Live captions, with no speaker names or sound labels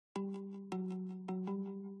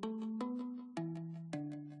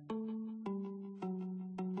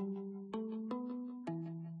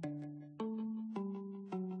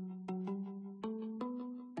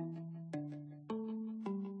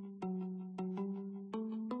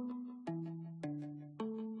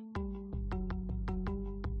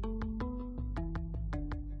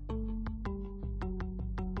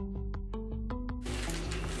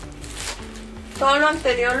Todo lo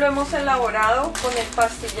anterior lo hemos elaborado con el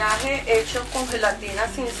pastillaje hecho con gelatina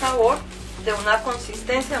sin sabor, de una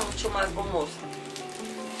consistencia mucho más gomosa.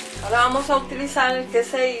 Ahora vamos a utilizar el que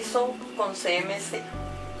se hizo con CMC.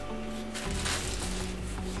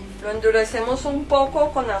 Lo endurecemos un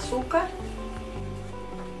poco con azúcar.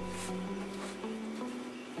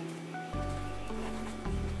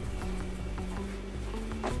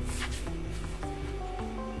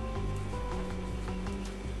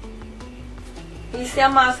 Y se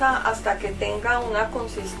amasa hasta que tenga una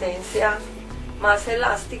consistencia más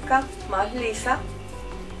elástica, más lisa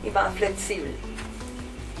y más flexible.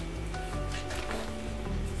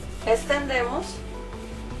 Extendemos.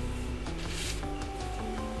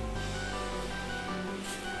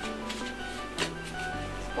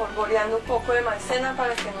 Espolvoreando un poco de maicena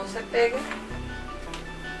para que no se pegue.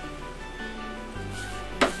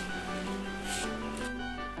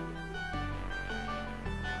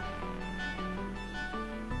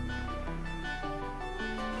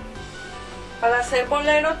 Para hacer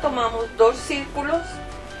bolero tomamos dos círculos,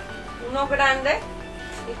 uno grande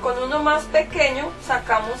y con uno más pequeño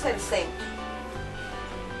sacamos el centro.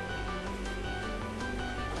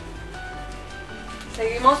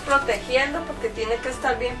 Seguimos protegiendo porque tiene que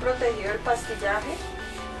estar bien protegido el pastillaje.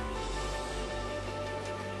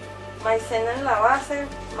 Maicena en la base,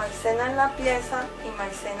 maicena en la pieza y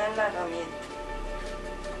maicena en la herramienta.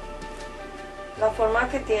 La forma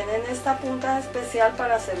que tienen esta punta es especial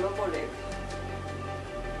para hacer los boleros.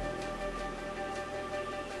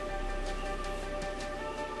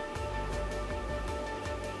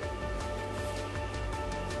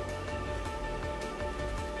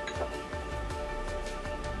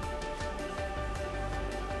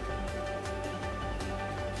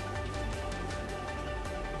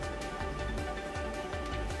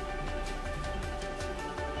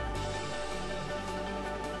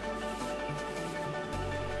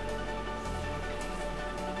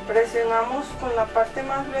 Presionamos con la parte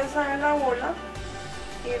más gruesa de la bola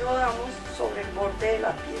y rodamos sobre el borde de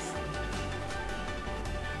la pieza.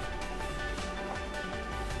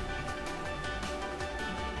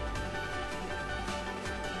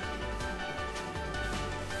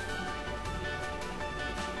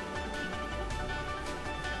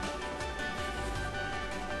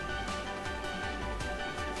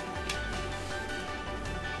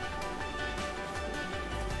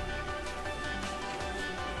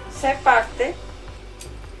 Se parte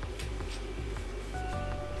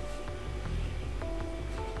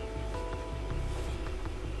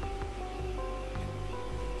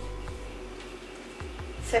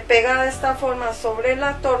se pega de esta forma sobre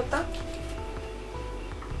la torta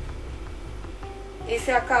y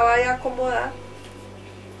se acaba de acomodar.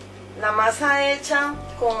 La masa hecha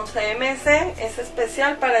con CMC es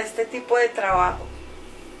especial para este tipo de trabajo.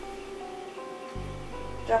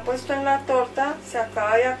 Ya puesto en la torta, se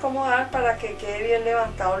acaba de acomodar para que quede bien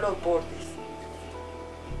levantados los bordes.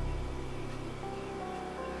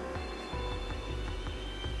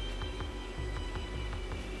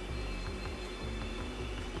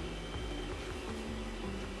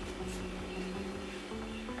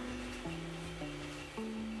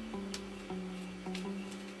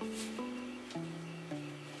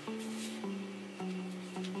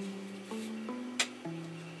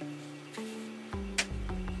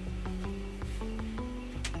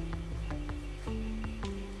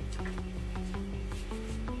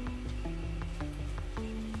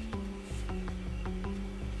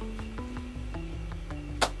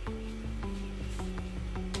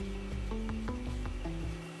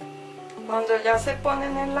 Cuando ya se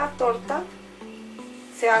ponen en la torta,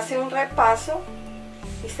 se hace un repaso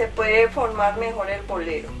y se puede formar mejor el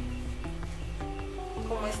bolero.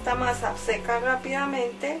 Como esta masa seca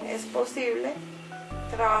rápidamente, es posible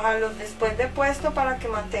trabajarlos después de puesto para que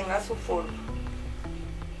mantenga su forma.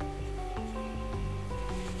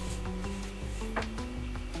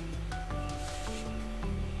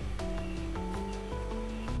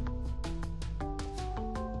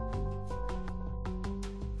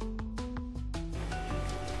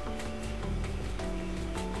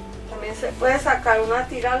 También se puede sacar una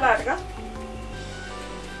tira larga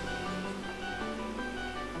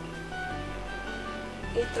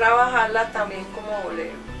y trabajarla también como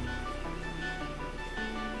bolero.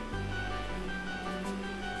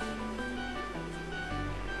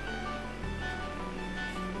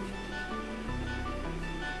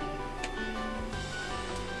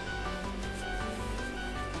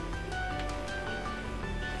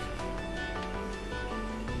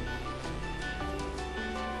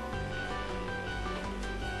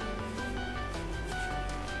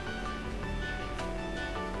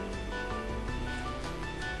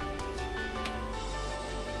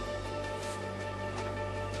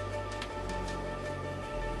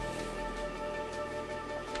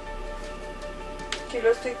 Aquí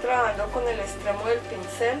lo estoy trabajando con el extremo del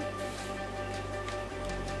pincel.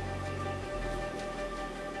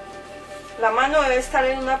 La mano debe estar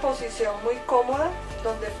en una posición muy cómoda,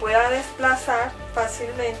 donde pueda desplazar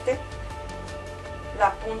fácilmente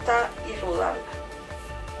la punta y rodarla.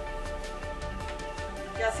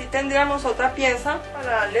 Y así tendríamos otra pieza para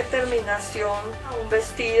darle terminación a un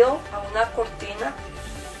vestido, a una cortina.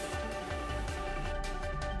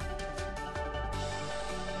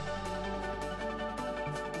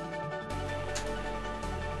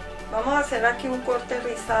 Vamos a hacer aquí un corte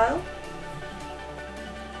rizado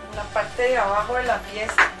en la parte de abajo de la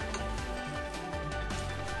pieza.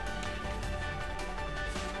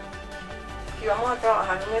 Aquí vamos a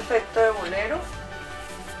trabajar un efecto de bolero.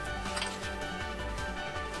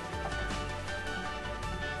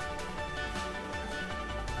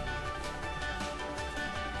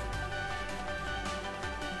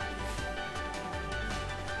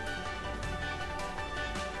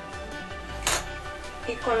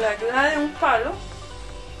 Y con la ayuda de un palo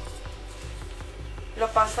lo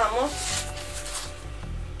pasamos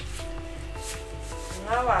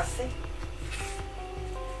en la base.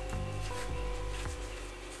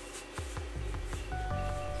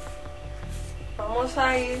 Vamos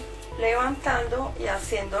a ir levantando y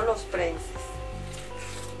haciendo los prenses.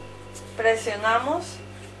 Presionamos .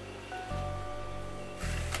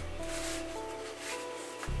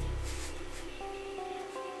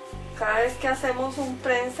 Cada vez que hacemos un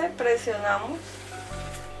prense, presionamos .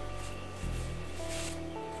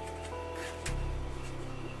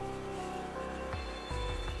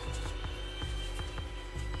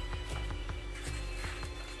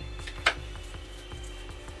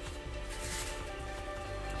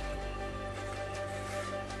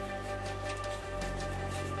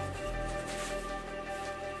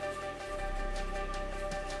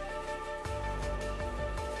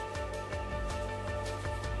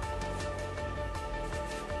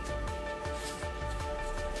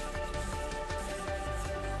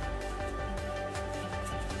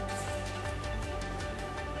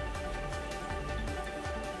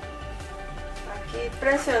 Aquí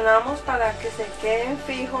presionamos para que se queden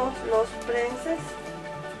fijos los prenses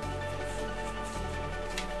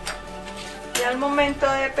y al momento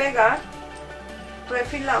de pegar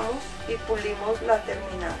refilamos y pulimos la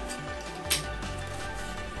terminal.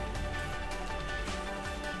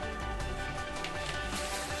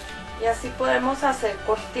 Y así podemos hacer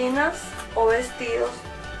cortinas o vestidos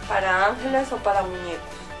para ángeles o para muñecos.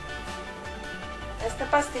 Este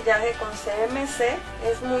pastillaje con CMC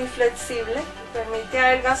es muy flexible y permite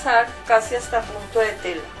adelgazar casi hasta punto de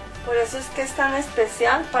tela. Por eso es que es tan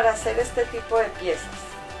especial para hacer este tipo de piezas.